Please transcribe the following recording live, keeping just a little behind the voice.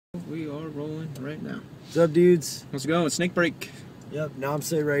We are rolling right now. What's up, dudes? How's it going? Snake Break. Yep,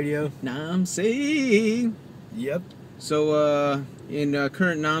 Namse Radio. Namse. Yep. So, in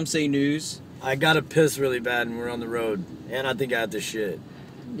current Namse news. I gotta piss really bad and we're on the road. And I think I have to shit.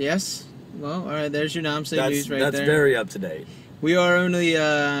 Yes. Well, alright, there's your Namse news right there. That's very up to date. We are only,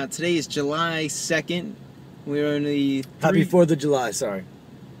 today is July 2nd. We are only... Happy 4th of July, sorry.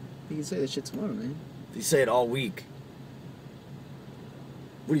 You can say that shit tomorrow, man. You say it all week.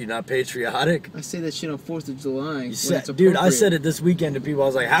 What are you, not patriotic? I say that shit on 4th of July. You said, dude, I said it this weekend to people. I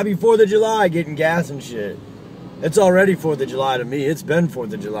was like, happy 4th of July, getting gas and shit. It's already 4th of July to me. It's been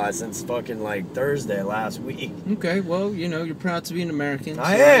 4th of July since fucking like Thursday last week. Okay, well, you know, you're proud to be an American.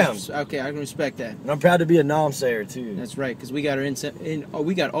 I am. Okay, I can respect that. And I'm proud to be a Namsayer too. That's right, because we got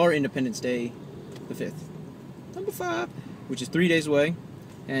our Independence Day, the 5th. Number 5, which is 3 days away.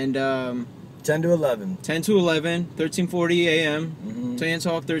 And 10 to 11. 10 to 11, 1340 a.m. Mm-hmm.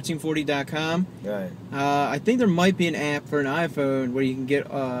 Tanstalk1340.com. Right. I think there might be an app for an iPhone where you can get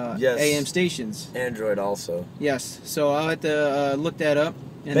yes. AM stations. Android also. Yes. So I'll have to look that up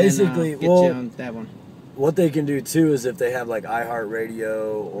and basically, then, get you on that one. What they can do too is if they have like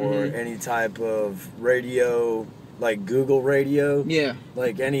iHeartRadio or any type of radio, like Google Radio. Yeah.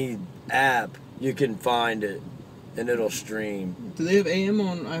 Like any app, you can find it and it'll stream. Do they have AM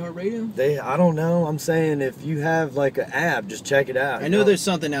on iHeartRadio? I don't know. I'm saying if you have like an app, just check it out. I know there's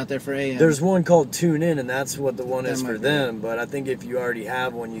something out there for AM. There's one called TuneIn, and that's what the one is for them. Be. But I think if you already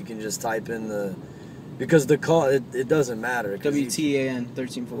have one, you can just type in the, because the call it doesn't matter. WTAN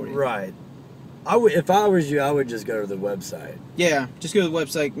 1340. Right. If I was you, I would just go to the website. Yeah, just go to the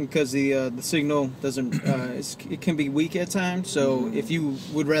website because the signal doesn't. It can be weak at times. So if you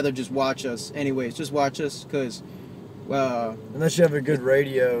would rather just watch us, anyways, just watch us because. Unless you have a good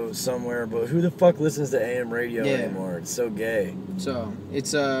radio somewhere, but who the fuck listens to AM radio anymore? It's so gay. So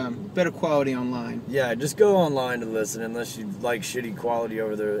it's better quality online. Yeah, just go online to listen unless you like shitty quality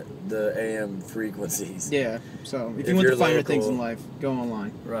over the AM frequencies. Yeah. So if you want the finer things in life, go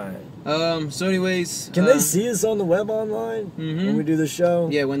online. Right. So anyways, can they see us on the web online when we do the show?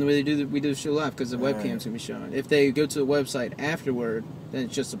 Yeah, when we do the show live because the webcam's gonna be showing. If they go to the website afterward, then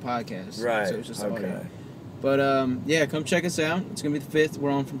it's just a podcast. Right. So it's just audio. But, yeah, come check us out. It's going to be the 5th. We're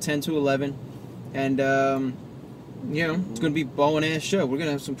on from 10 to 11. And, you know, it's going to be a ballin'-ass show. We're going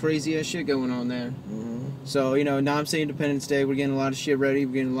to have some crazy-ass shit going on there. So, you know, Namse Independence Day, we're getting a lot of shit ready.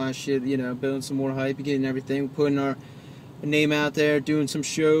 We're getting a lot of shit, you know, building some more hype, getting everything. We're putting our name out there, doing some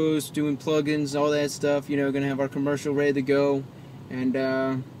shows, doing plugins, all that stuff. You know, going to have our commercial ready to go. And,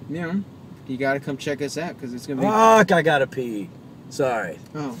 you know, you got to come check us out because it's going to be... Fuck, I got to pee. Sorry.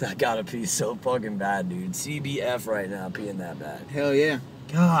 Oh. I gotta pee so fucking bad, dude. CBF right now, peeing that bad. Hell yeah.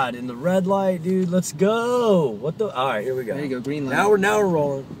 God, in the red light, dude. Let's go. What the? All right, here we go. There you go, green light. Now we're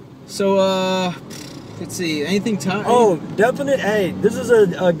rolling. So, let's see. Anything time? Oh, definite. Hey, this is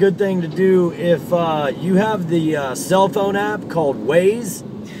a good thing to do if you have the cell phone app called Waze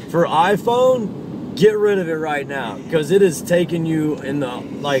for iPhone. Get rid of it right now because it is taking you in the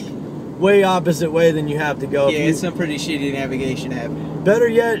way opposite way than you have to go. Yeah, it's a pretty shitty navigation app. Better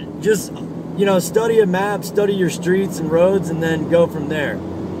yet, just, you know, study a map, study your streets and roads, and then go from there.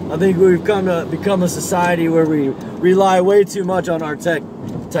 I think we've come to become a society where we rely way too much on our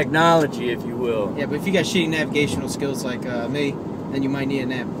technology, if you will. Yeah, but if you got shitty navigational skills like me, then you might need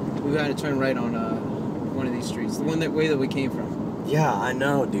an app. We got to turn right on one of these streets, the way that we came from. Yeah, I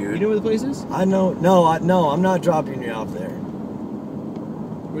know, dude. You know where the place is? I know. No, I'm not dropping you off there.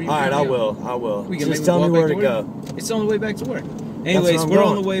 Alright, I will. Just tell me where to go. It's on the way back to work. Anyways, we're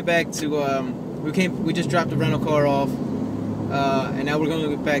on the way back to, we just dropped the rental car off, and now we're going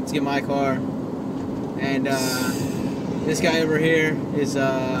to go back to get my car, and, this guy over here is,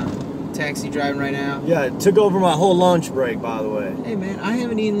 taxi driving right now. Yeah, it took over my whole lunch break, by the way. Hey man, I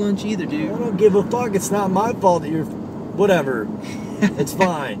haven't eaten lunch either, dude. I don't give a fuck, it's not my fault that you're, whatever, it's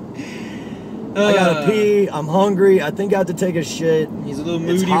fine. I gotta pee. I'm hungry. I think I have to take a shit. He's a little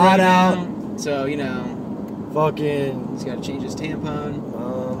moody it's hot right out. now. So, you know. Fucking. He's gotta change his tampon.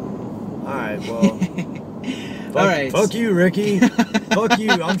 Alright, well. Alright. Fuck you, Ricky. Fuck you.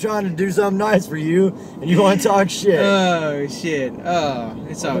 I'm trying to do something nice for you, and you want to talk shit. Oh, shit. Oh,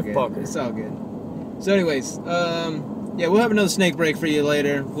 it's all good. It's all good. So, anyways, yeah, we'll have another snake break for you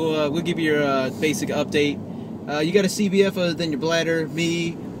later. We'll give you your basic update. You got a CBF other than your bladder,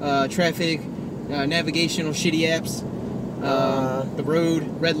 me, traffic, navigational shitty apps, the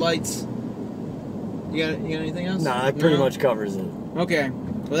road, red lights. You got anything else? Nah, it pretty much covers it. Okay.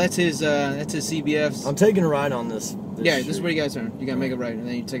 Well, that's his CBFs. I'm taking a ride on this yeah, this is where you guys turn. You gotta make a right, and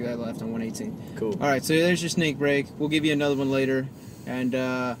then you take that left on 118. Cool. All right, so there's your snake break. We'll give you another one later.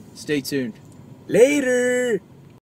 and stay tuned. Later.